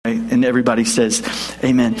And everybody says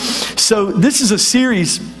amen. So this is a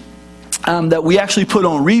series that we actually put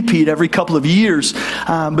on repeat every couple of years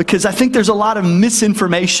because I think there's a lot of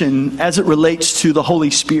misinformation as it relates to the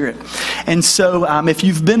Holy Spirit. And so if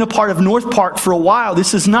you've been a part of North Park for a while,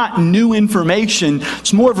 this is not new information.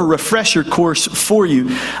 It's more of a refresher course for you.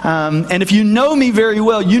 And if you know me very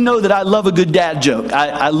well, you know that I love a good dad joke.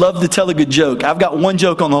 I love to tell a good joke. I've got one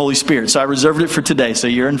joke on the Holy Spirit, so I reserved it for today. So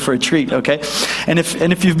you're in for a treat, okay? And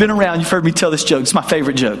if you've been around, you've heard me tell this joke. It's my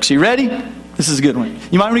favorite joke. So you ready? This is a good one.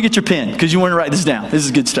 You might want to get your pen because you want to write this down. This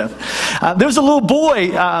is good stuff. There was a little boy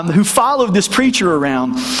who followed this preacher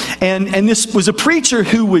around. And this was a preacher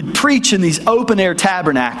who would preach in these open-air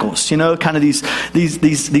tabernacles, you know, kind of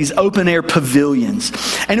these open-air pavilions.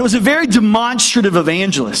 And it was a very demonstrative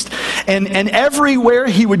evangelist. And everywhere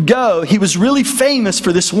he would go, he was really famous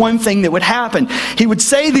for this one thing that would happen. He would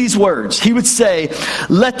say these words. He would say,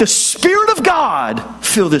 "Let the Spirit of God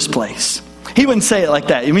fill this place." He wouldn't say it like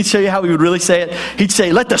that. Let me show you how he would really say it. He'd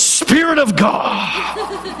say, "Let the Spirit of God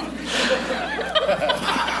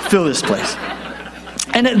fill this place."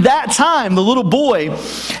 And at that time, the little boy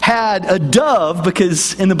had a dove,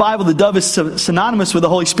 because in the Bible, the dove is synonymous with the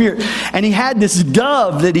Holy Spirit. And he had this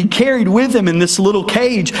dove that he carried with him in this little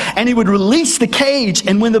cage. And he would release the cage.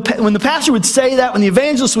 And when the pastor would say that, when the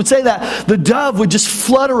evangelist would say that, the dove would just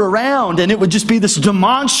flutter around. And it would just be this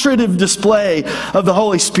demonstrative display of the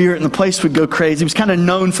Holy Spirit. And the place would go crazy. He was kind of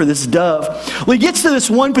known for this dove. Well, he gets to this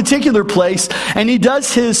one particular place. And he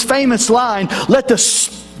does his famous line, "Let the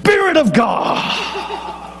Spirit of God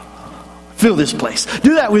fill this place."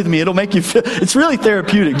 Do that with me. It'll make you feel, it's really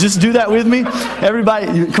therapeutic. Just do that with me.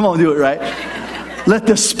 Everybody, come on, do it right. Let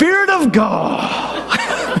the Spirit of God.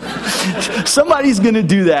 Somebody's going to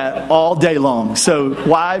do that all day long. So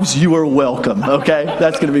wives, you are welcome. Okay?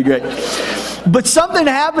 That's going to be great. But something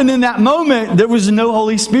happened in that moment. There was no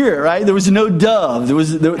Holy Spirit, right? There was no dove. There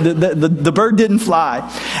was the bird didn't fly.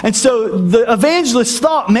 And so the evangelist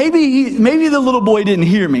thought maybe the little boy didn't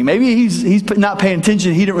hear me. Maybe he's not paying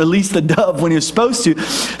attention. He didn't release the dove when he was supposed to.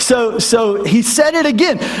 So he said it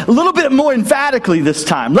again, a little bit more emphatically this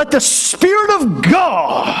time. "Let the Spirit of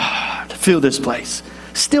God fill this place."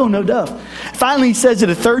 Still no dove. Finally, he says it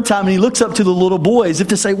a third time, and he looks up to the little boy as if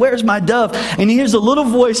to say, "Where's my dove?" And he hears a little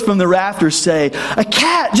voice from the rafters say, "A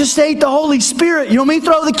cat just ate the Holy Spirit. You want me to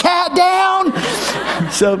throw the cat down?"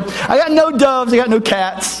 So I got no doves. I got no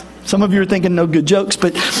cats. Some of you are thinking no good jokes,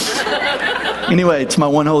 but anyway, it's my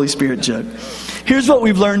one Holy Spirit joke. Here's what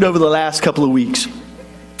we've learned over the last couple of weeks.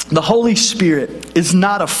 The Holy Spirit is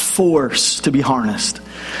not a force to be harnessed.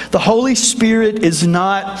 The Holy Spirit is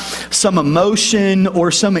not some emotion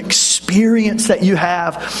or some experience that you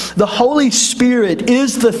have. The Holy Spirit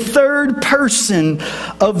is the third person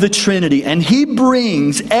of the Trinity, and He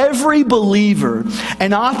brings every believer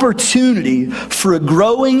an opportunity for a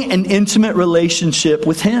growing and intimate relationship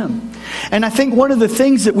with Him. And I think one of the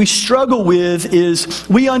things that we struggle with is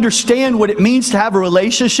we understand what it means to have a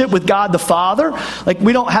relationship with God the Father. Like,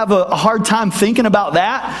 we don't have a hard time thinking about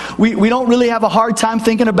that. We don't really have a hard time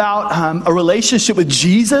thinking about a relationship with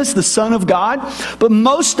Jesus, the Son of God. But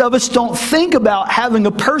most of us don't think about having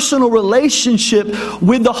a personal relationship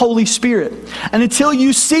with the Holy Spirit. And until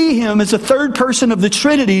you see Him as a third person of the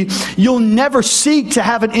Trinity, you'll never seek to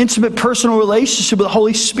have an intimate personal relationship with the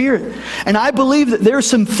Holy Spirit. And I believe that there are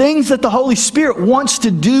some things that the Holy Spirit wants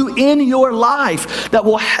to do in your life that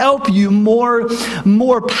will help you more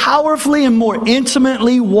powerfully and more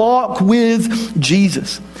intimately walk with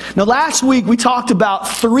Jesus. Now, last week we talked about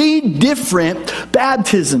 3 different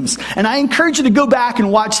baptisms. And I encourage you to go back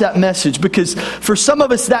and watch that message, because for some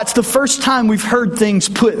of us, that's the first time we've heard things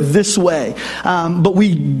put this way. But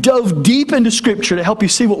we dove deep into Scripture to help you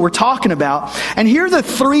see what we're talking about. And here are the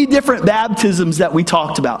 3 different baptisms that we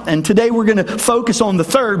talked about. And today we're going to focus on the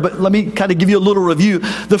third, but let me kind of give you a little review.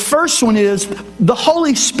 The first one is the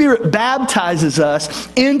Holy Spirit baptizes us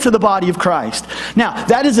into the body of Christ. Now,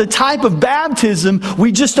 that is a type of baptism.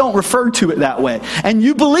 We just don't refer to it that way. And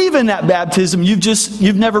you believe in that baptism,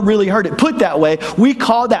 you've never really heard it put that way. We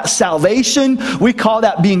call that salvation. We call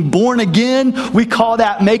that being born again. We call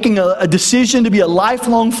that making a decision to be a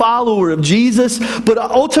lifelong follower of Jesus. But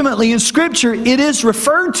ultimately in Scripture, it is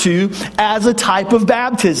referred to as a type of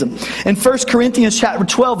baptism. In 1 Corinthians chapter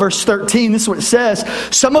 12, verse 13, this is what it says: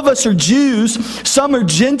 "Some of us are Jews, some are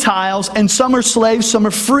Gentiles, and some are slaves, some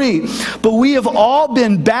are free. But we have all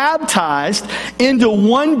been baptized into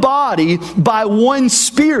one one body by one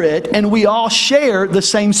Spirit, and we all share the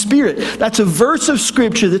same Spirit. That's a verse of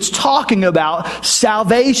Scripture that's talking about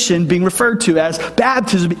salvation being referred to as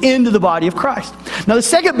baptism into the body of Christ. Now, the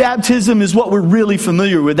second baptism is what we're really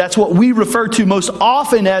familiar with. That's what we refer to most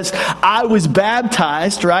often as I was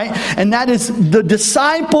baptized, right? And that is the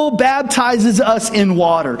disciple baptizes us in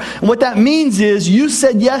water. And what that means is you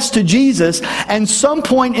said yes to Jesus, and some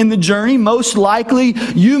point in the journey, most likely,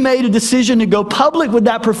 you made a decision to go public with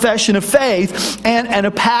that profession of faith, and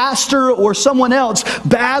a pastor or someone else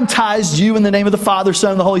baptized you in the name of the Father,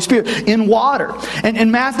 Son, and the Holy Spirit in water. And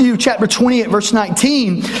in Matthew chapter 28, verse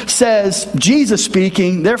 19 says, Jesus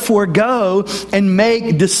speaking, therefore go and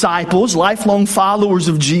make disciples, lifelong followers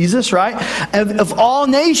of Jesus, right? Of all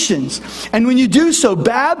nations. And when you do so,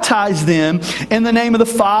 baptize them in the name of the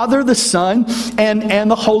Father, the Son,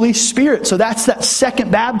 and the Holy Spirit. So that's that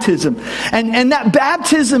second baptism. And that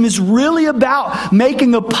baptism is really about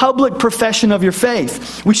making a public profession of your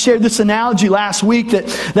faith. We shared this analogy last week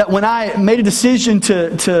that when I made a decision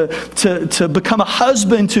to become a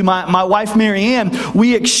husband to my wife Mary Ann,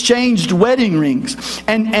 we exchanged wedding rings.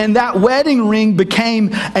 And that wedding ring became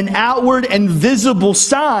an outward and visible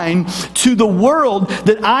sign to the world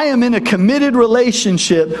that I am in a committed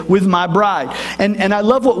relationship with my bride. And I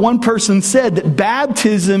love what one person said, that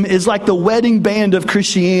baptism is like the wedding band of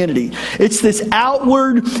Christianity. It's this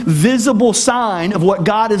outward, visible sign of what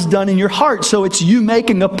God has done in your heart. So it's you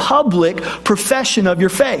making a public profession of your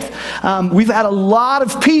faith. We've had a lot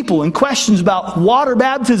of people and questions about water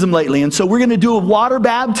baptism lately. And so we're going to do a water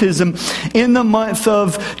baptism in the month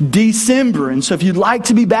of December. And so if you'd like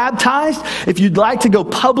to be baptized, if you'd like to go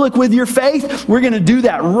public with your faith, we're going to do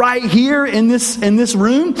that right here in this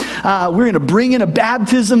room. We're going to bring in a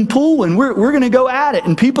baptism pool, and we're going to go at it.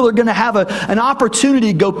 And people are going to have an opportunity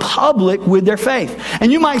to go public with their faith.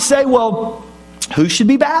 And you might say, well, who should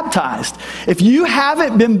be baptized? If you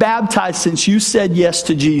haven't been baptized since you said yes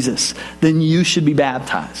to Jesus, then you should be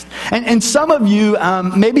baptized. And some of you,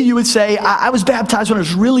 maybe you would say, I was baptized when I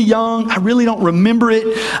was really young. I really don't remember it.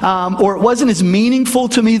 Or it wasn't as meaningful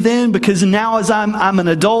to me then, because now as I'm an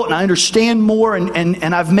adult and I understand more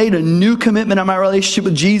and I've made a new commitment in my relationship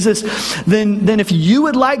with Jesus, then if you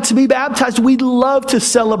would like to be baptized, we'd love to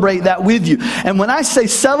celebrate that with you. And when I say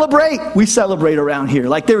celebrate, we celebrate around here.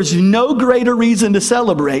 Like there's no greater reason to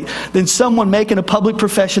celebrate than someone making a public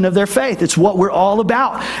profession of their faith. It's what we're all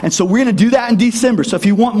about. And so we're going to do that in December. So if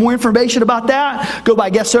you want more information about that, go by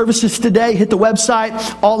guest services today, hit the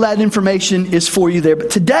website. All that information is for you there. But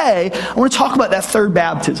today, I want to talk about that third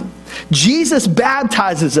baptism. Jesus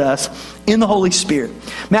baptizes us in the Holy Spirit.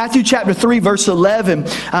 Matthew chapter 3, verse 11,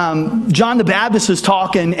 John the Baptist is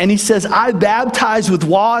talking, and he says, I baptize with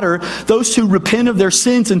water those who repent of their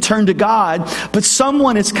sins and turn to God, but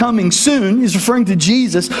someone is coming soon. He's referring to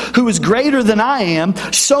Jesus, who is greater than I am,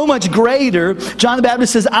 so much greater. John the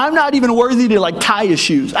Baptist says, I'm not even worthy to tie his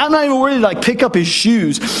shoes. I'm not even worthy to pick up his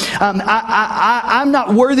shoes. I'm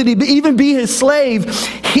not worthy to even be his slave.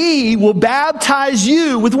 He will baptize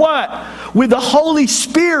you with what? With the Holy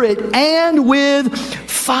Spirit and with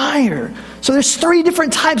fire. So there's three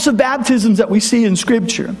different types of baptisms that we see in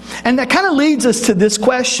Scripture. And that kind of leads us to this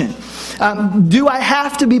question. Do I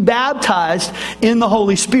have to be baptized in the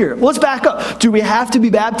Holy Spirit? Well, let's back up. Do we have to be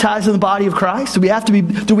baptized in the body of Christ? Do we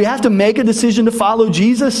have to make a decision to follow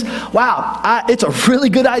Jesus? Wow, it's a really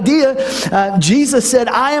good idea. Jesus said,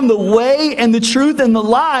 I am the way and the truth and the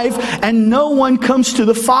life, and no one comes to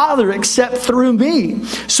the Father except through me.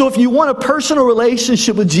 So if you want a personal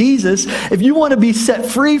relationship with Jesus, if you want to be set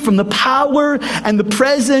free from the power and the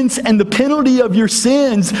presence and the penalty of your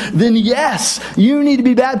sins, then yes, you need to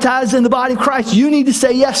be baptized in the body of Christ. You need to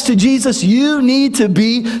say yes to Jesus. You need to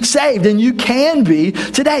be saved. And you can be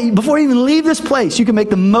today. Before you even leave this place, you can make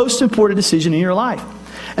the most important decision in your life.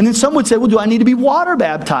 And then some would say, well, do I need to be water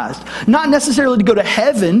baptized? Not necessarily to go to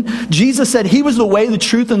heaven. Jesus said he was the way, the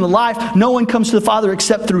truth, and the life. No one comes to the Father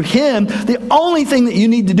except through him. The only thing that you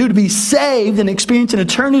need to do to be saved and experience an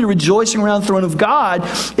eternity rejoicing around the throne of God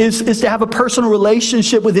is to have a personal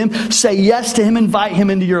relationship with him. Say yes to him, invite him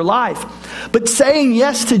into your life. But saying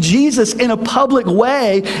yes to Jesus in a public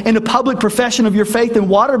way, in a public profession of your faith in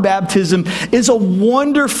water baptism, is a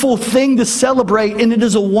wonderful thing to celebrate, and it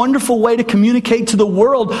is a wonderful way to communicate to the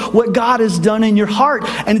world what God has done in your heart.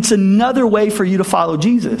 And it's another way for you to follow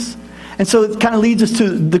Jesus. And so it kind of leads us to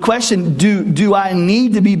the question, do I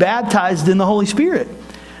need to be baptized in the Holy Spirit?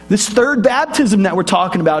 This third baptism that we're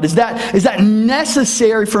talking about, is that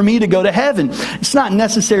necessary for me to go to heaven? It's not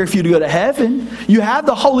necessary for you to go to heaven. You have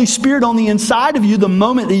the Holy Spirit on the inside of you the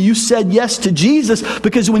moment that you said yes to Jesus,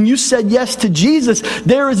 because when you said yes to Jesus,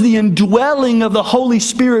 there is the indwelling of the Holy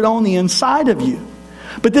Spirit on the inside of you.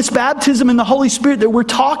 But this baptism in the Holy Spirit that we're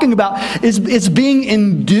talking about is being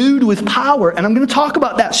endued with power. And I'm going to talk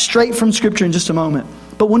about that straight from Scripture in just a moment.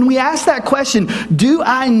 But when we ask that question, do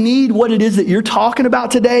I need what it is that you're talking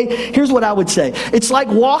about today? Here's what I would say. It's like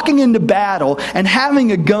walking into battle and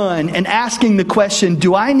having a gun and asking the question,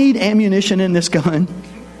 do I need ammunition in this gun?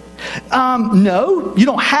 No, you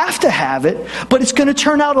don't have to have it, but it's going to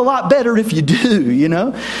turn out a lot better if you do, you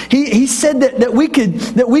know. He said that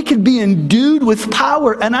we could be endued with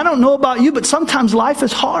power. And I don't know about you, but sometimes life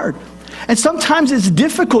is hard. And sometimes it's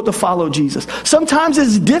difficult to follow Jesus. Sometimes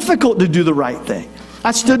it's difficult to do the right thing.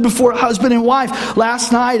 I stood before a husband and wife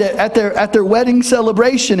last night at their wedding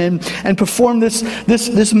celebration and performed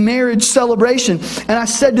this marriage celebration. And I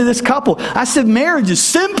said to this couple, I said, marriage is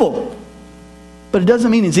simple, but it doesn't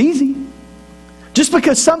mean it's easy. Just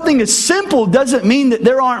because something is simple doesn't mean that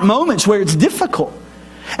there aren't moments where it's difficult.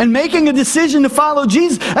 And making a decision to follow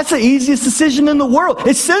Jesus, that's the easiest decision in the world.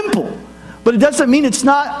 It's simple, but it doesn't mean it's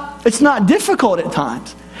not difficult at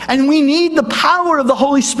times. And we need the power of the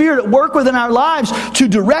Holy Spirit at work within our lives to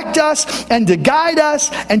direct us and to guide us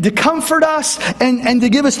and to comfort us and to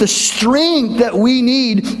give us the strength that we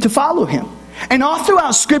need to follow Him. And all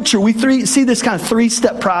throughout Scripture, we see this kind of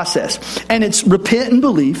three-step process. And it's repent and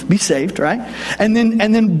believe, be saved, right? And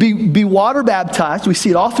then be water baptized. We see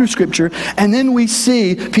it all through Scripture. And then we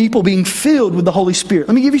see people being filled with the Holy Spirit.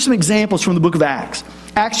 Let me give you some examples from the book of Acts.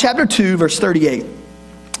 Acts chapter 2, verse 38.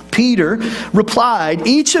 Peter replied,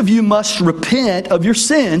 each of you must repent of your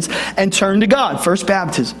sins and turn to God, first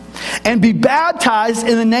baptism, and be baptized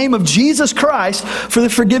in the name of Jesus Christ for the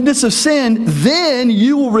forgiveness of sin. Then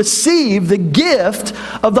you will receive the gift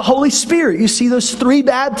of the Holy Spirit. You see those three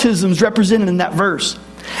baptisms represented in that verse.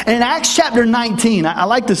 And in Acts chapter 19, I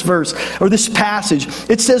like this verse, or this passage.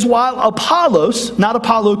 It says, while Apollos, not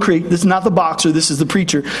Apollo Creek, this is not the boxer, this is the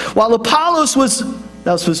preacher. While Apollos was...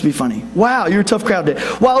 That was supposed to be funny. Wow, you're a tough crowd today.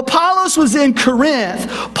 While Apollos was in Corinth,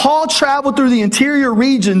 Paul traveled through the interior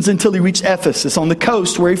regions until he reached Ephesus on the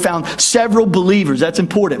coast, where he found several believers. That's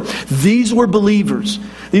important. These were believers.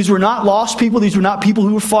 These were not lost people. These were not people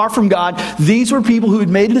who were far from God. These were people who had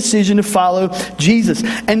made a decision to follow Jesus.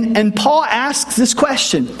 And Paul asks this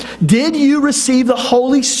question: did you receive the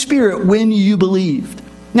Holy Spirit when you believed?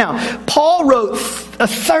 Now, Paul wrote a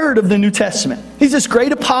third of the New Testament. He's this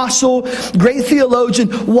great apostle, great theologian.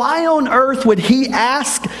 Why on earth would he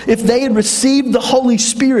ask if they had received the Holy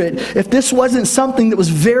Spirit if this wasn't something that was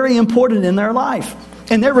very important in their life?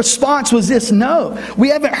 And their response was this: no, we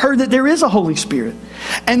haven't heard that there is a Holy Spirit.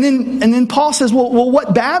 And then Paul says, well,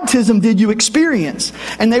 what baptism did you experience?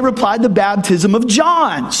 And they replied, the baptism of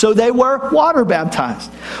John. So they were water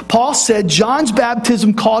baptized. Paul said John's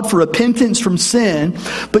baptism called for repentance from sin,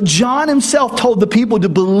 but John himself told the people to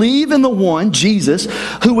believe in the one, Jesus,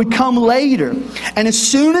 who would come later. And as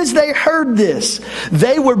soon as they heard this,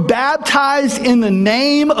 they were baptized in the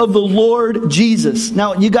name of the Lord Jesus.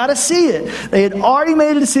 Now, you got to see it. They had already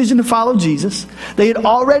made a decision to follow Jesus. They had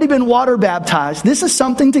already been water baptized. This is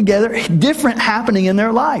something together different happening in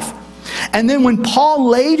their life. And then when Paul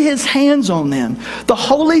laid his hands on them, the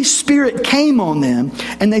Holy Spirit came on them,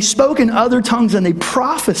 and they spoke in other tongues and they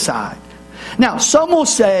prophesied. Now, some will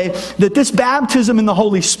say that this baptism in the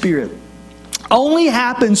Holy Spirit only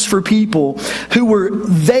happens for people who were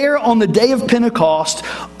there on the day of Pentecost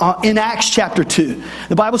in Acts chapter 2.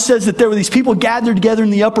 The Bible says that there were these people gathered together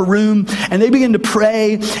in the upper room, and they began to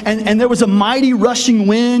pray, and there was a mighty rushing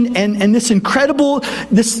wind, and this incredible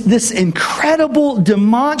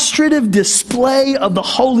demonstrative display of the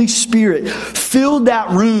Holy Spirit filled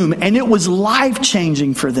that room, and it was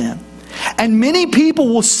life-changing for them. And many people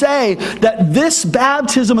will say that this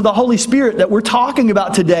baptism of the Holy Spirit that we're talking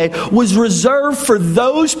about today was reserved for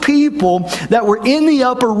those people that were in the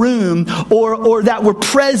upper room or that were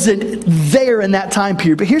present there in that time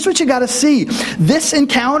period. But here's what you got to see. This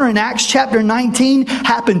encounter in Acts chapter 19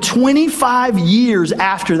 happened 25 years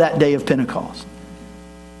after that day of Pentecost.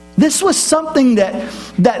 This was something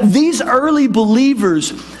that these early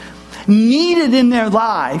believers needed in their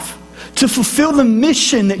life to fulfill the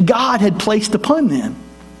mission that God had placed upon them.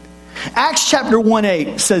 Acts chapter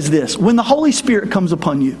 1:8 says this: when the Holy Spirit comes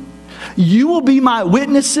upon you, you will be my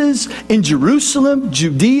witnesses in Jerusalem,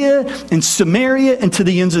 Judea, and Samaria, and to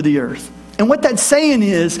the ends of the earth. And what that's saying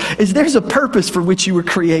is there's a purpose for which you were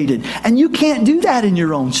created. And you can't do that in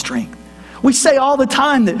your own strength. We say all the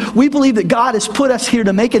time that we believe that God has put us here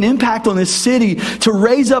to make an impact on this city, to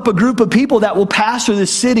raise up a group of people that will pastor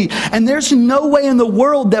this city. And there's no way in the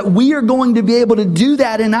world that we are going to be able to do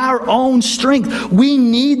that in our own strength. We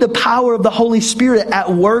need the power of the Holy Spirit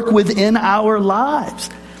at work within our lives.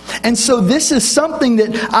 And so this is something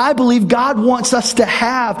that I believe God wants us to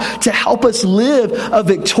have to help us live a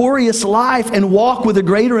victorious life and walk with a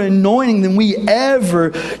greater anointing than we ever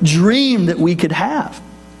dreamed that we could have.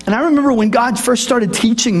 And I remember when God first started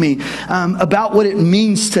teaching me about what it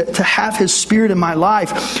means to have His Spirit in my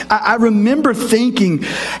life, I remember thinking,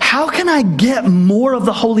 how can I get more of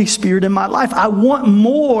the Holy Spirit in my life? I want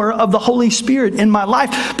more of the Holy Spirit in my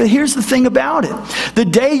life. But here's the thing about it. The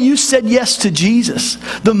day you said yes to Jesus,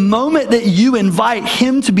 the moment that you invite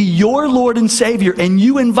Him to be your Lord and Savior, and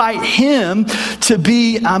you invite Him to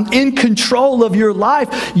be in control of your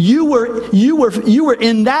life, you were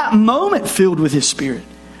in that moment filled with His Spirit.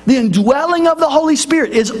 The indwelling of the Holy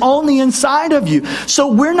Spirit is on the inside of you.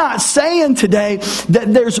 So we're not saying today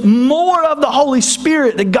that there's more of the Holy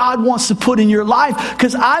Spirit that God wants to put in your life,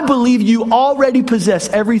 because I believe you already possess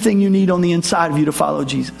everything you need on the inside of you to follow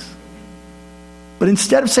Jesus. But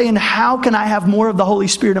instead of saying, how can I have more of the Holy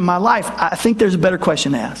Spirit in my life? I think there's a better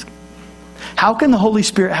question to ask. How can the Holy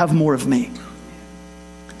Spirit have more of me?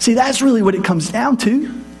 See, that's really what it comes down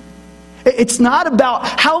to. It's not about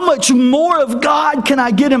how much more of God can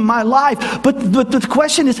I get in my life, but the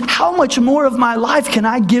question is, how much more of my life can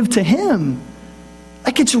I give to Him?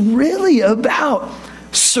 Like, it's really about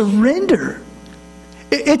surrender.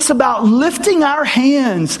 It's about lifting our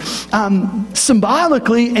hands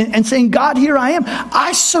symbolically and saying, God, here I am.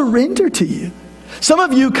 I surrender to you. Some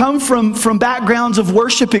of you come from backgrounds of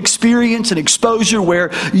worship experience and exposure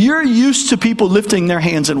where you're used to people lifting their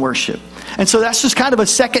hands in worship. And so that's just kind of a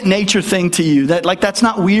second nature thing to you. That's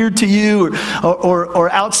not weird to you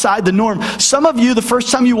or outside the norm. Some of you, the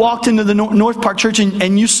first time you walked into the North Park Church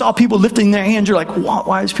and you saw people lifting their hands, you're like,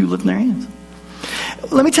 why is people lifting their hands?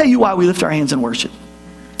 Let me tell you why we lift our hands in worship.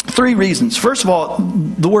 3 reasons. First of all,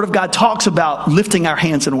 the Word of God talks about lifting our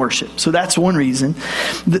hands in worship. So that's one reason.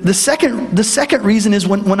 The second reason is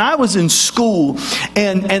when I was in school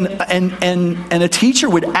and a teacher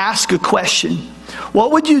would ask a question,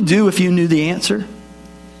 what would you do if you knew the answer?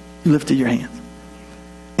 You lifted your hands.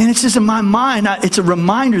 And it's just in my mind, it's a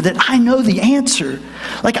reminder that I know the answer.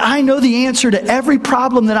 Like, I know the answer to every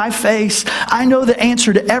problem that I face. I know the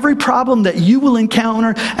answer to every problem that you will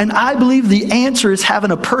encounter. And I believe the answer is having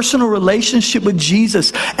a personal relationship with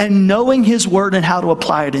Jesus and knowing His Word and how to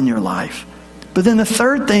apply it in your life. But then the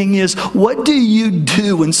third thing is, what do you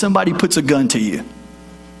do when somebody puts a gun to you?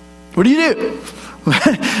 What do you do?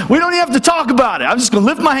 We don't even have to talk about it. I'm just going to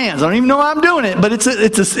lift my hands. I don't even know why I'm doing it. But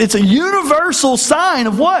it's a universal sign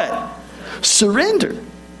of what? Surrender.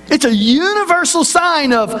 It's a universal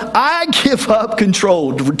sign of, I give up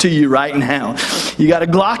control to you right now. You got a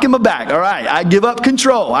Glock in my back. All right, I give up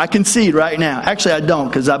control. I concede right now. Actually, I don't,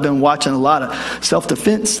 because I've been watching a lot of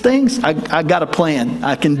self-defense things. I got a plan.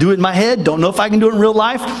 I can do it in my head. Don't know if I can do it in real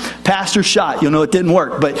life. Pastor shot. You'll know it didn't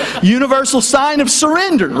work. But universal sign of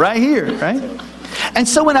surrender right here, right? And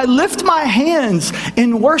so when I lift my hands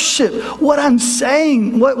in worship, what I'm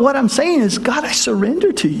saying is, God, I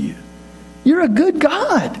surrender to you. You're a good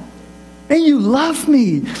God. And you love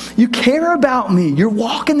me. You care about me. You're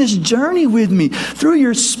walking this journey with me. Through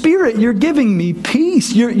your Spirit, you're giving me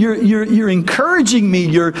peace. You're encouraging me.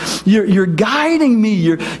 You're guiding me.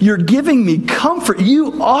 You're giving me comfort.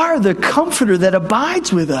 You are the comforter that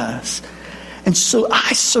abides with us. And so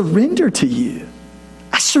I surrender to you.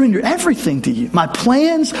 I surrender everything to you. My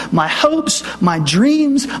plans, my hopes, my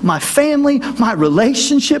dreams, my family, my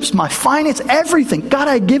relationships, my finance, everything. God,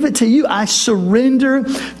 I give it to you. I surrender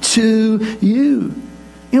to you. You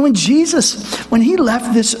know, when Jesus, when He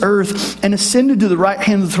left this earth and ascended to the right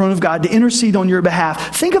hand of the throne of God to intercede on your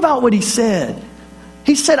behalf, think about what He said.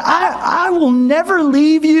 He said, I will never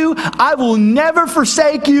leave you. I will never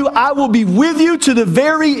forsake you. I will be with you to the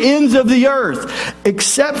very ends of the earth,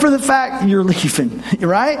 except for the fact you're leaving,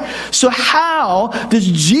 right? So how does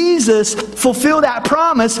Jesus fulfill that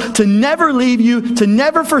promise to never leave you, to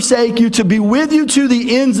never forsake you, to be with you to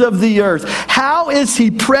the ends of the earth? How is He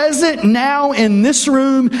present now in this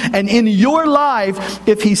room and in your life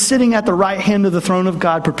if He's sitting at the right hand of the throne of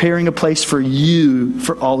God preparing a place for you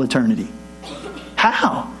for all eternity?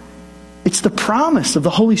 How? It's the promise of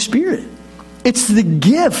the Holy Spirit. It's the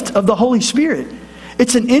gift of the Holy Spirit.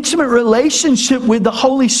 It's an intimate relationship with the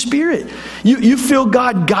Holy Spirit. You feel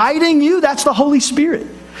God guiding you, that's the Holy Spirit.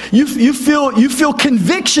 You feel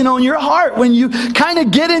conviction on your heart when you kind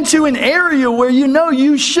of get into an area where you know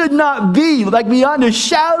you should not be. Like beyond a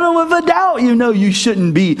shadow of a doubt, you know you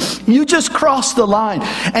shouldn't be. You just crossed the line.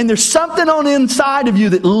 And there's something on the inside of you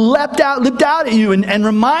that leapt out at you and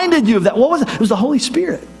reminded you of that. What was it? It was the Holy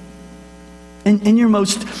Spirit. In your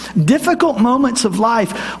most difficult moments of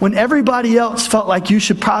life, when everybody else felt like you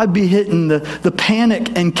should probably be hitting the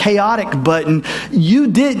panic and chaotic button, you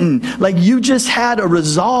didn't. Like you just had a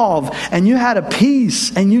resolve and you had a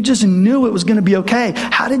peace and you just knew it was going to be okay.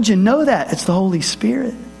 How did you know that? It's the Holy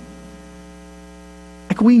Spirit.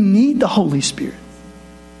 Like we need the Holy Spirit.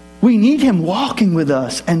 We need Him walking with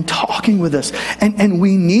us and talking with us. And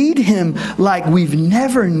we need Him like we've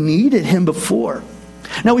never needed Him before.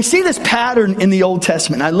 Now we see this pattern in the Old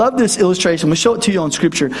Testament. I love this illustration. We'll show it to you on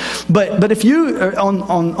Scripture. But if you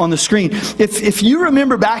on the screen, if you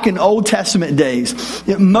remember back in Old Testament days,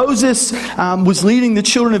 Moses was leading the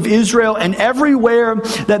children of Israel, and everywhere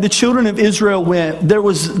that the children of Israel went, there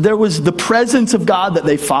was the presence of God that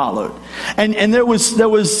they followed, and there was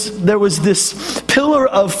this pillar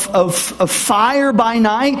of fire by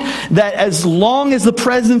night that as long as the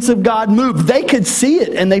presence of God moved, they could see it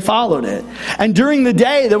and they followed it. And during the day,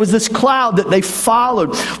 there was this cloud that they followed.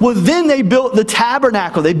 Well, then they built the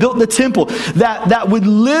tabernacle. They built the temple that would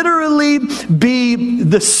literally be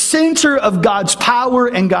the center of God's power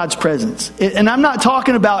and God's presence. And I'm not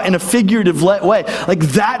talking about in a figurative way. Like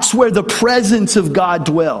that's where the presence of God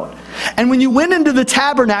dwelled. And when you went into the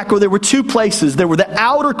tabernacle, there were two places. There were the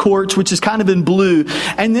outer courts, which is kind of in blue,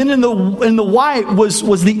 and then in the white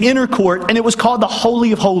was the inner court, and it was called the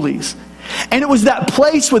Holy of Holies. And it was that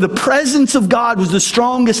place where the presence of God was the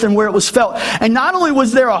strongest and where it was felt. And not only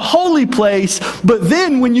was there a holy place, but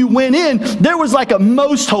then when you went in, there was like a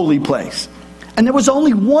most holy place. And there was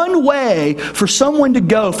only one way for someone to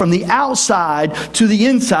go from the outside to the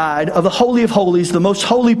inside of the Holy of Holies, the most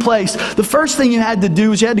holy place. The first thing you had to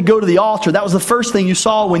do is you had to go to the altar. That was the first thing you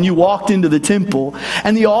saw when you walked into the temple.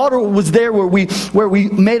 And the altar was there where we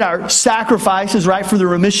made our sacrifices, right, for the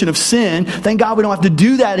remission of sin. Thank God we don't have to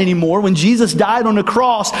do that anymore. When Jesus died on the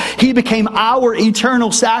cross, He became our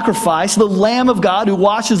eternal sacrifice, the Lamb of God who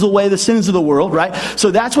washes away the sins of the world, right? So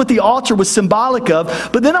that's what the altar was symbolic of.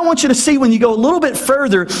 But then I want you to see when you go a little bit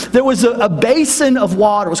further, there was a basin of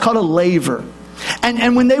water. It was called a laver.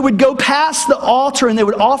 And when they would go past the altar and they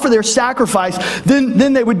would offer their sacrifice,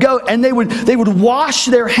 then they would go and they would wash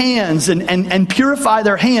their hands and purify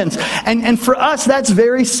their hands. And for us, that's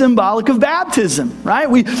very symbolic of baptism, right?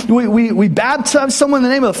 We baptize someone in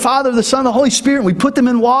the name of the Father, the Son, and the Holy Spirit, and we put them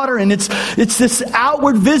in water, and it's this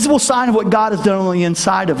outward visible sign of what God has done on the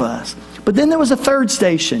inside of us. But then there was a third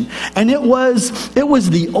station, and it was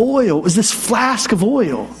the oil. It was this flask of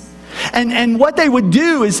oil. And what they would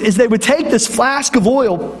do is they would take this flask of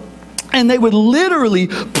oil and they would literally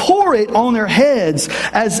pour it on their heads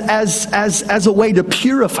as a way to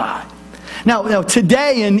purify. Now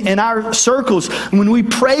today in our circles, when we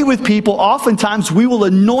pray with people, oftentimes we will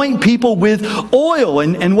anoint people with oil.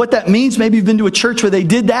 And what that means, maybe you've been to a church where they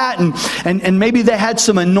did that, and maybe they had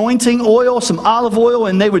some anointing oil, some olive oil,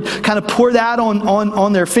 and they would kind of pour that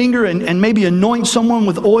on their finger and maybe anoint someone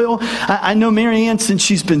with oil. I know Mary Ann, since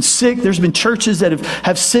she's been sick, there's been churches that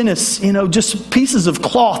have sent us, just pieces of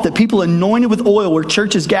cloth that people anointed with oil, where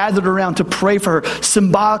churches gathered around to pray for her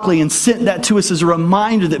symbolically and sent that to us as a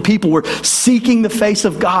reminder that people were seeking the face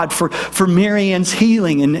of God for Mary Ann's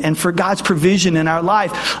healing and for God's provision in our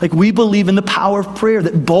life. Like, we believe in the power of prayer,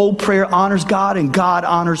 that bold prayer honors God and God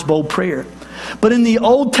honors bold prayer. But in the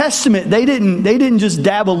Old Testament, they didn't just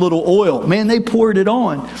dab a little oil. Man, they poured it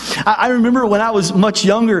on. I remember when I was much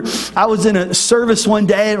younger, I was in a service one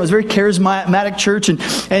day, and it was a very charismatic church, and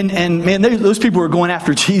man, those people were going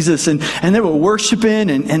after Jesus, and they were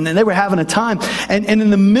worshiping, and they were having a time. And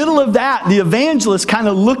in the middle of that, the evangelist kind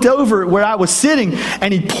of looked over where I was sitting,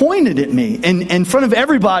 and he pointed at me in front of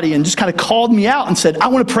everybody and just kind of called me out and said, "I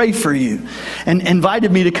want to pray for you," and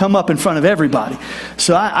invited me to come up in front of everybody.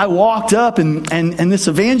 So I walked up, and this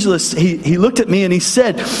evangelist, he looked at me and he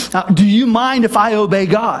said, "Do you mind if I obey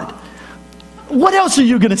God?" What else are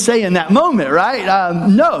you going to say in that moment, right?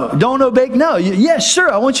 No, don't obey. No, yes,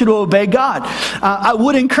 sure, I want you to obey God. I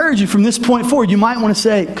would encourage you from this point forward, you might want to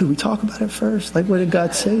say, "Could we talk about it first? Like, what did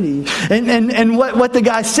God say to you?" And what the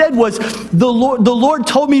guy said was, the Lord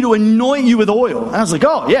told me to anoint you with oil. And I was like,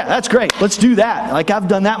 "Oh, yeah, that's great. Let's do that. Like, I've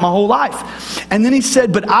done that my whole life." And then he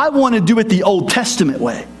said, "But I want to do it the Old Testament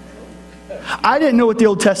way." I didn't know what the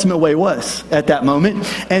Old Testament way was at that moment.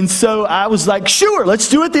 And so I was like, sure, let's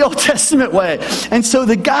do it the Old Testament way. And so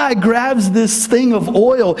the guy grabs this thing of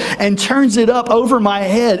oil and turns it up over my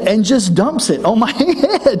head and just dumps it on my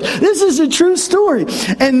head. This is a true story.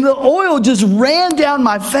 And the oil just ran down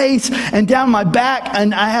my face and down my back.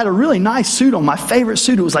 And I had a really nice suit on, my favorite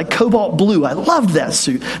suit. It was like cobalt blue. I loved that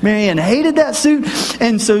suit. Marianne hated that suit.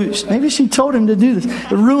 And so maybe she told him to do this.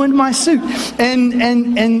 It ruined my suit. And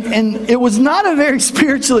it was not a very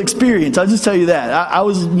spiritual experience. I'll just tell you that. I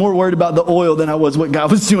was more worried about the oil than I was what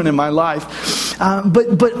God was doing in my life.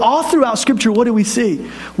 But all throughout Scripture, what do we see?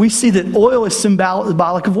 We see that oil is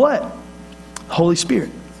symbolic of what? Holy Spirit.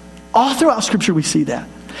 All throughout Scripture, we see that.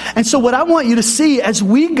 And so what I want you to see as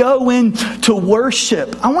we go into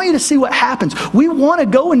worship, I want you to see what happens. We want to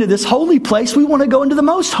go into this holy place. We want to go into the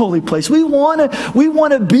most holy place. We want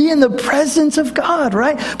to be in the presence of God,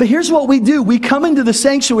 right? But here's what we do. We come into the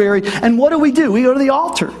sanctuary, and what do? We go to the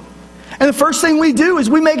altar. And the first thing we do is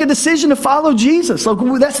we make a decision to follow Jesus.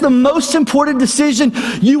 That's the most important decision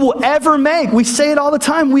you will ever make. We say it all the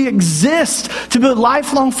time. We exist to be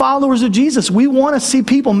lifelong followers of Jesus. We want to see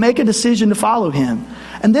people make a decision to follow him.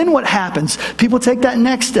 And then what happens? People take that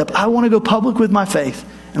next step. I want to go public with my faith.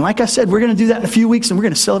 And like I said, we're going to do that in a few weeks, and we're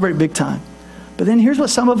going to celebrate big time. But then here's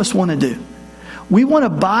what some of us want to do. We want to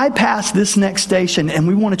bypass this next station, and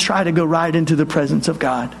we want to try to go right into the presence of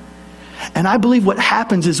God. And I believe what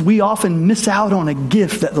happens is we often miss out on a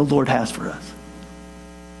gift that the Lord has for us.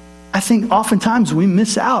 I think oftentimes we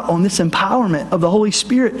miss out on this empowerment of the Holy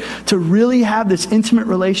Spirit to really have this intimate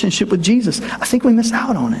relationship with Jesus. I think we miss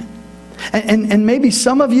out on it. And maybe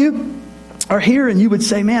some of you are here and you would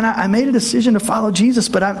say, man, I made a decision to follow Jesus,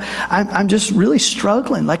 but I'm just really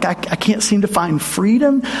struggling. Like I can't seem to find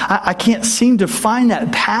freedom. I can't seem to find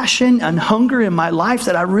that passion and hunger in my life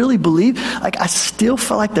that I really believe. Like I still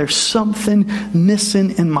feel like there's something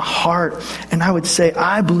missing in my heart. And I would say,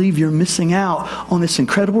 I believe you're missing out on this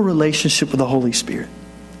incredible relationship with the Holy Spirit.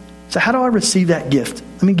 So how do I receive that gift?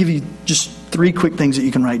 Let me give you just 3 quick things that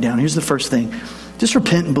you can write down. Here's the first thing. Just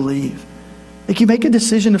repent and believe. Like you make a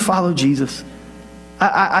decision to follow Jesus.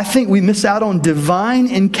 I think we miss out on divine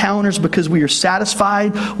encounters because we are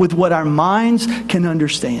satisfied with what our minds can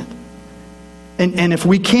understand. And if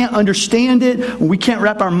we can't understand it, we can't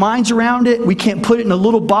wrap our minds around it, we can't put it in a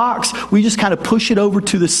little box, we just kind of push it over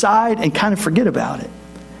to the side and kind of forget about it.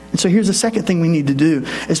 And so here's the second thing we need to do,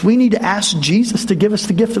 is we need to ask Jesus to give us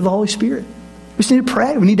the gift of the Holy Spirit. We just need to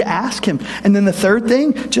pray. We need to ask him. And then the third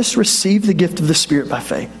thing, just receive the gift of the Spirit by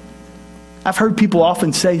faith. I've heard people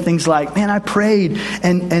often say things like, man, I prayed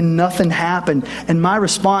and nothing happened. And my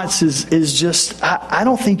response is just, I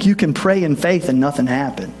don't think you can pray in faith and nothing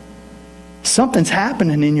happened. Something's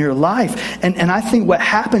happening in your life. And I think what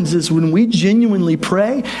happens is when we genuinely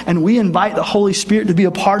pray and we invite the Holy Spirit to be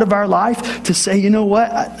a part of our life, to say, you know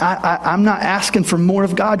what, I'm not asking for more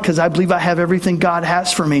of God because I believe I have everything God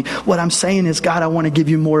has for me. What I'm saying is, God, I want to give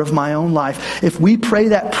you more of my own life. If we pray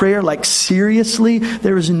that prayer like seriously,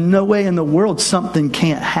 there is no way in the world something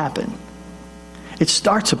can't happen. It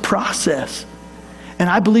starts a process. And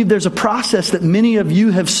I believe there's a process that many of you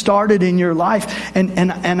have started in your life.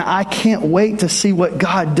 And I can't wait to see what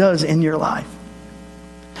God does in your life.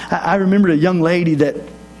 I remember a young lady that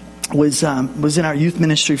was in our youth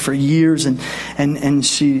ministry for years. And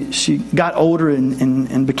she got older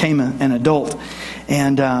and became an adult.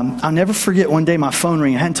 And I'll never forget one day my phone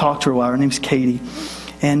rang. I hadn't talked to her a while. Her name's Katie.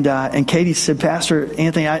 And Katie said, Pastor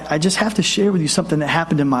Anthony, I just have to share with you something that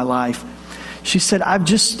happened in my life. She said, I've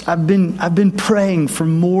been praying for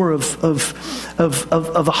more of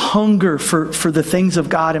a hunger for the things of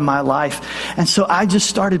God in my life. And so I just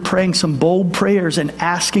started praying some bold prayers and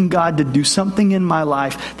asking God to do something in my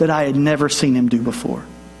life that I had never seen him do before.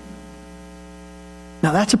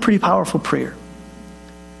 Now that's a pretty powerful prayer.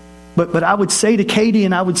 But I would say to Katie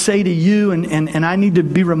and I would say to you, and I need to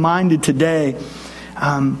be reminded today,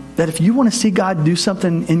 that if you want to see God do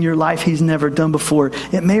something in your life he's never done before,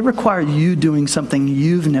 it may require you doing something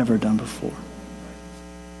you've never done before.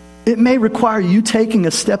 It may require you taking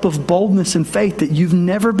a step of boldness and faith that you've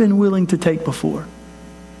never been willing to take before.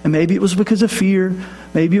 And maybe it was because of fear.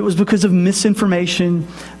 Maybe it was because of misinformation.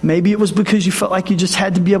 Maybe it was because you felt like you just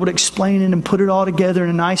had to be able to explain it and put it all together in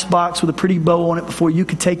a nice box with a pretty bow on it before you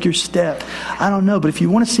could take your step. I don't know. But if you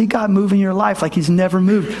want to see God move in your life like he's never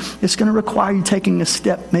moved, it's going to require you taking a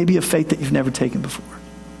step, maybe of faith that you've never taken before.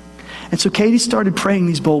 And so Katie started praying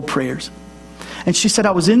these bold prayers. And she said,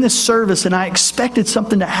 I was in this service and I expected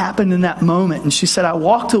something to happen in that moment. And she said, I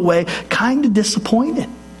walked away kind of disappointed.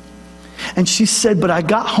 And she said, but I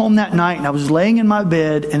got home that night and I was laying in my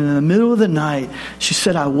bed, and in the middle of the night, she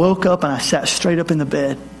said, I woke up and I sat straight up in the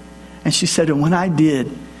bed. And she said, and when I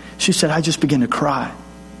did, she said, I just began to cry.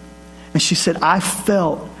 And she said, I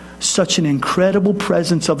felt such an incredible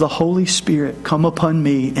presence of the Holy Spirit come upon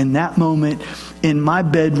me in that moment in my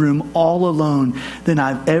bedroom all alone than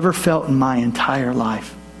I've ever felt in my entire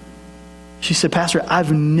life. She said, Pastor,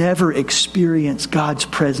 I've never experienced God's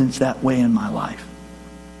presence that way in my life.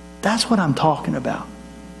 That's what I'm talking about.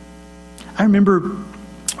 I remember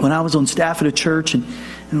when I was on staff at a church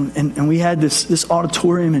and we had this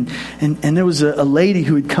auditorium and there was a lady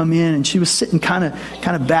who had come in, and she was sitting kind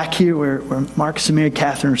of back here where Marcus and Mary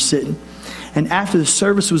Catherine are sitting. And after the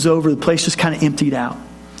service was over, the place just kind of emptied out.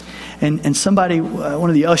 And somebody, one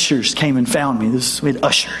of the ushers came and found me. We had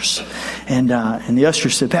ushers. And the usher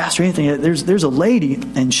said, Pastor Anthony, there's a lady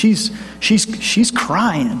and she's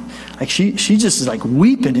crying. Like she just is like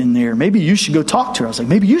weeping in there. Maybe you should go talk to her. I was like,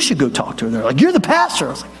 maybe you should go talk to her. They're like, you're the pastor. I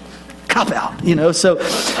was like, cop out, So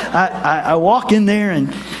I walk in there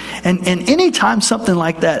and anytime something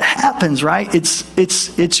like that happens, right,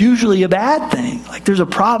 it's usually a bad thing. Like there's a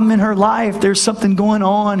problem in her life, there's something going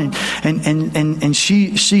on, and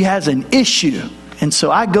she has an issue. And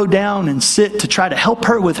so I go down and sit to try to help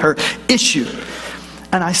her with her issue.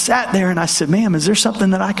 And I sat there and I said, ma'am, is there something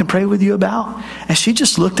that I can pray with you about? And she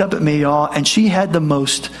just looked up at me, y'all, and she had the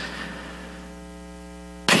most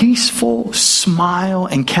peaceful smile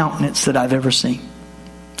and countenance that I've ever seen.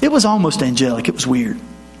 It was almost angelic. It was weird.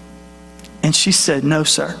 And she said, no,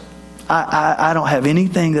 sir, I don't have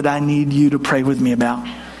anything that I need you to pray with me about.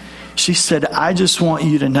 She said, I just want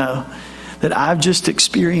you to know that I've just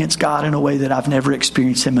experienced God in a way that I've never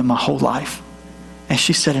experienced him in my whole life. And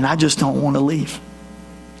she said, and I just don't want to leave.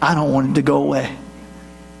 I don't want it to go away.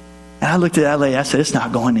 And I looked at that lady, I said, it's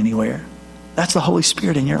not going anywhere. That's the Holy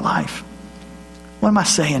Spirit in your life. What am I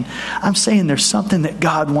saying? I'm saying there's something that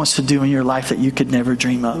God wants to do in your life that you could never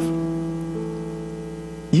dream of.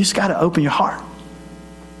 You just got to open your heart.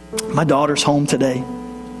 My daughter's home today.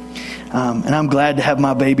 And I'm glad to have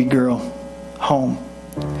my baby girl home.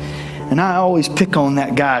 And I always pick on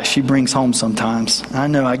that guy she brings home sometimes. I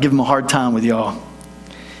know I give him a hard time with y'all.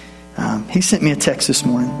 He sent me a text this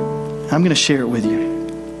morning. I'm going to share it with you.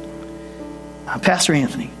 Pastor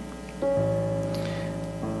Anthony,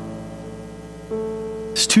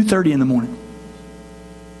 it's 2:30 in the morning.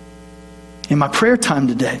 In my prayer time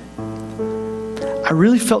today, I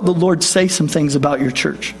really felt the Lord say some things about your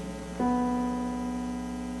church.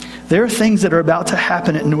 There are things that are about to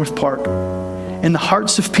happen at North Park in the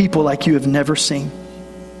hearts of people like you have never seen.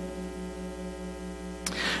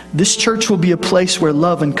 This church will be a place where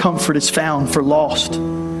love and comfort is found for lost,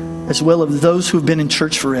 as well as those who have been in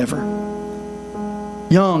church forever.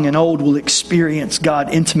 Young and old will experience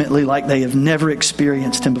God intimately like they have never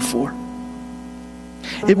experienced him before.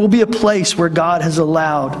 It will be a place where it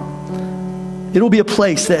will be a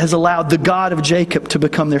place that has allowed the God of Jacob to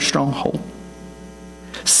become their stronghold.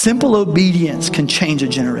 Simple obedience can change a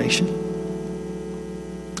generation.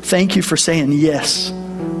 Thank you for saying yes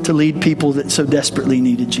to lead people that so desperately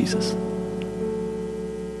needed Jesus.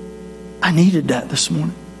 I needed that this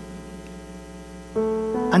morning.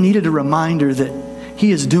 I needed a reminder that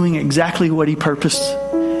he is doing exactly what he purposed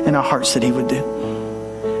in our hearts that he would do.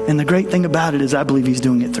 And the great thing about it is I believe he's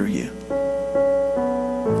doing it through you.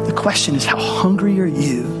 The question is, how hungry are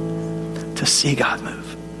you to see God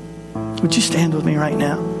move? Would you stand with me right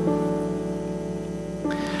now?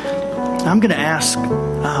 I'm going to ask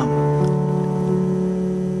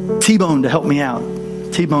T-Bone to help me out.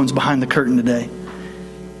 T-Bone's behind the curtain today.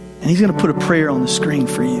 And he's going to put a prayer on the screen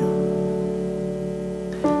for you.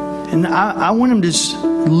 And I want him to just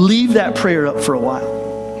leave that prayer up for a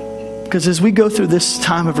while. Because as we go through this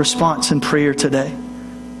time of response and prayer today,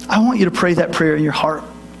 I want you to pray that prayer in your heart.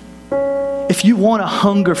 If you want a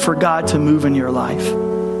hunger for God to move in your life,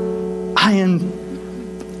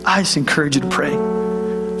 I just encourage you to pray.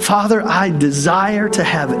 Father, I desire to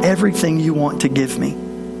have everything you want to give me.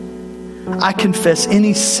 I confess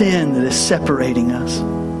any sin that is separating us.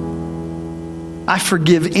 I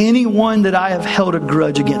forgive anyone that I have held a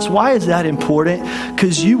grudge against. Why is that important?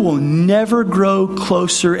 Because you will never grow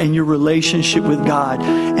closer in your relationship with God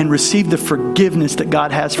and receive the forgiveness that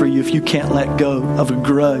God has for you if you can't let go of a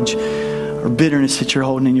grudge or bitterness that you're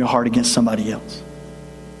holding in your heart against somebody else.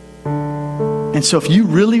 And so if you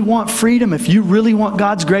really want freedom, if you really want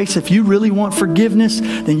God's grace, if you really want forgiveness,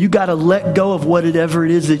 then you got to let go of whatever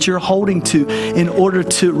it is that you're holding to in order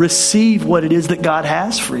to receive what it is that God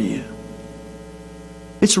has for you.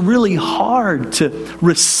 It's really hard to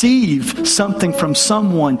receive something from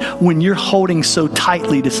someone when you're holding so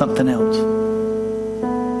tightly to something else.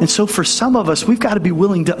 And so for some of us, we've got to be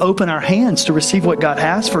willing to open our hands to receive what God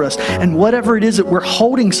has for us. And whatever it is that we're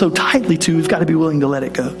holding so tightly to, we've got to be willing to let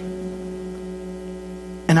it go.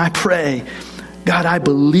 And I pray, God, I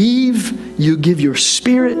believe you give your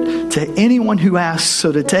Spirit to anyone who asks.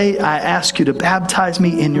 So today I ask you to baptize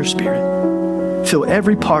me in your Spirit. Fill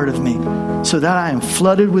every part of me so that I am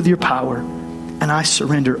flooded with your power. And I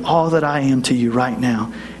surrender all that I am to you right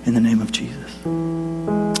now in the name of Jesus.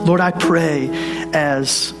 Lord, I pray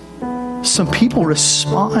as some people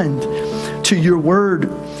respond to your word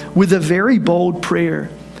with a very bold prayer,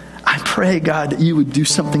 I pray, God, that you would do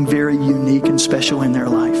something very unique and special in their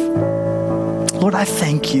life. Lord, I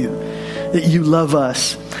thank you that you love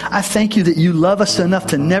us. I thank you that you love us enough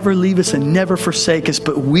to never leave us and never forsake us,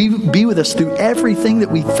 but be with us through everything that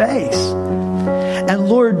we face. And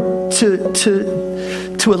Lord,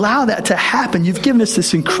 to allow that to happen, you've given us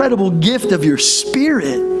this incredible gift of your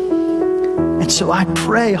Spirit. And so I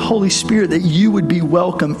pray, Holy Spirit, that you would be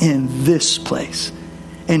welcome in this place,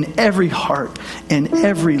 in every heart, in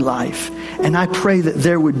every life. And I pray that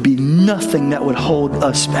there would be nothing that would hold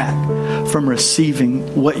us back from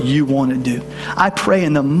receiving what you want to do. I pray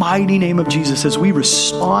in the mighty name of Jesus as we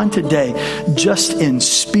respond today just in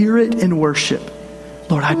spirit and worship.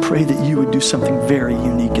 Lord, I pray that you would do something very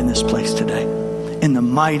unique in this place today. In the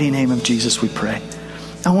mighty name of Jesus we pray.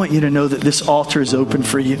 I want you to know that this altar is open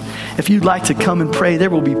for you. If you'd like to come and pray,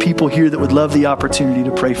 there will be people here that would love the opportunity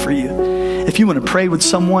to pray for you. If you want to pray with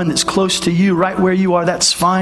someone that's close to you, right where you are, that's fine.